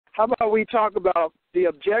how about we talk about the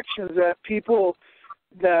objections that people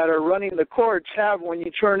that are running the courts have when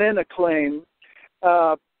you turn in a claim?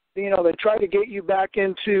 They try to get you back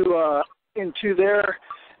into their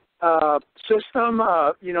system,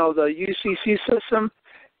 the UCC system,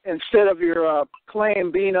 instead of your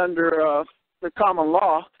claim being under the common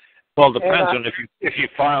law. Well, it depends on if you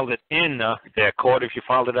filed it in their court, if you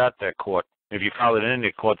filed it at their court. If you filed it in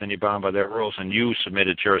their court, then you're bound by their rules, and you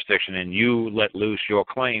submitted jurisdiction, and you let loose your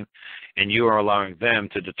claim, and you are allowing them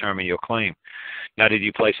to determine your claim. Now, did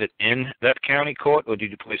you place it in that county court, or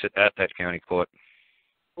did you place it at that county court?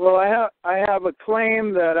 Well, I have a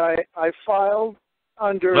claim that I filed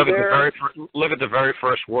under Look at the very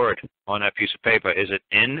first word on that piece of paper. Is it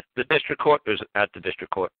in the district court, or is it at the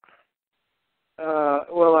district court?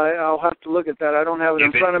 Well, I'll have to look at that. I don't have it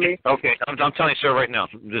in front of me. Okay, I'm telling you, sir, right now,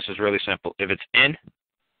 this is really simple. If it's in,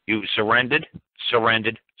 you surrendered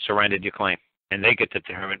your claim, and they get to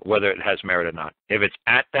determine whether it has merit or not. If it's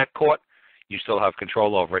at that court, you still have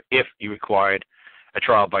control over it. If you required a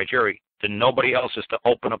trial by jury, then nobody else is to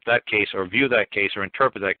open up that case or view that case or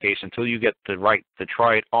interpret that case until you get the right to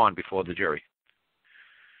try it on before the jury.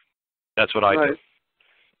 That's what I do.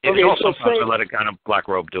 Okay, also sometimes I let a kind of black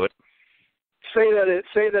robe do it. Say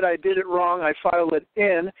that I did it wrong. I filed it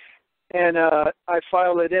in, and I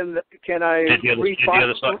filed it in. Can I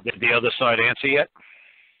refile? Did the other side answer yet?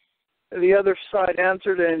 The other side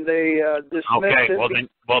answered, and they dismissed it. Okay.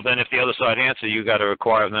 Well, then, if the other side answered, you got to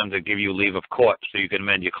require them to give you leave of court so you can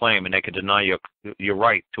amend your claim, and they can deny your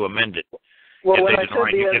right to amend it. Well, when I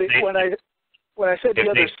said the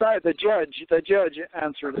other side, the judge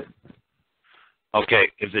answered it. Okay.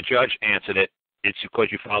 If the judge answered it, it's because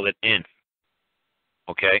you filed it in.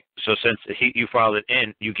 Okay, so since you filed it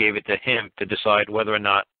in, you gave it to him to decide whether or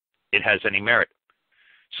not it has any merit.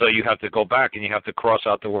 So you have to go back and you have to cross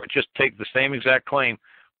out the word. Just take the same exact claim,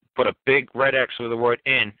 put a big red X with the word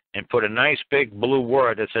in, and put a nice big blue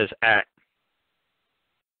word that says at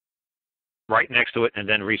right next to it, and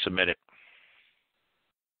then resubmit it.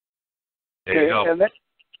 There you go. And that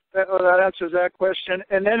answers that question.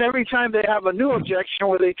 And then every time they have a new objection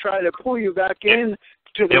where they try to pull you back in,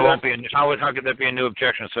 there won't be. How could there be a new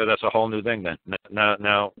objection? So that's a whole new thing then.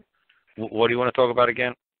 Now, what do you want to talk about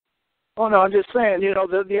again? Oh no, I'm just saying.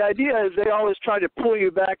 The idea is they always try to pull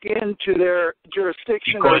you back into their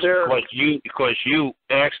jurisdiction because you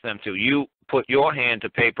asked them to. You put your hand to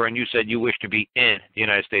paper and you said you wish to be in the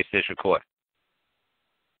United States District Court.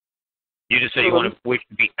 You just say you wish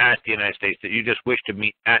to be at the United States. You just wish to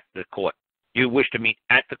meet at the court. You wish to meet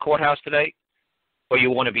at the courthouse today, or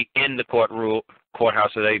you want to be in the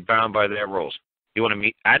courthouse today, bound by their rules? You want to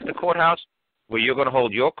meet at the courthouse where you're going to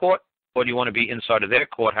hold your court, or do you want to be inside of their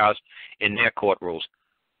courthouse in their court rules?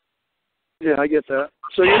 Yeah, I get that.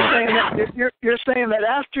 So you're saying that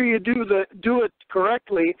after you do it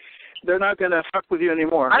correctly, they're not going to fuck with you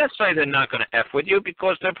anymore. I didn't say they're not going to F with you,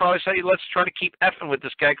 because they'll probably say, let's try to keep effing with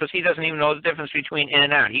this guy because he doesn't even know the difference between in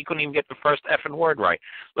and out. He couldn't even get the first effing word right.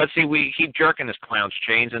 Let's see, we keep jerking this clown's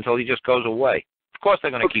chains until he just goes away. Of course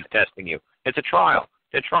they're going to keep testing you. It's a trial.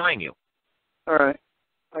 They're trying you. All right.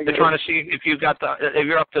 They're trying to see if you're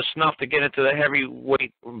up to snuff to get into the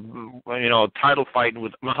heavyweight, title fight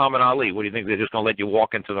with Muhammad Ali. What do you think? They're just going to let you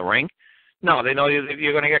walk into the ring? No, they know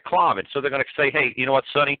you're going to get clobbered. So they're going to say, hey, you know what,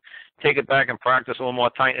 Sonny? Take it back and practice a little more,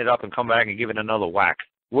 tighten it up, and come back and give it another whack.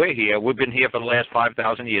 We're here. We've been here for the last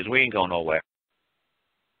 5,000 years. We ain't going nowhere.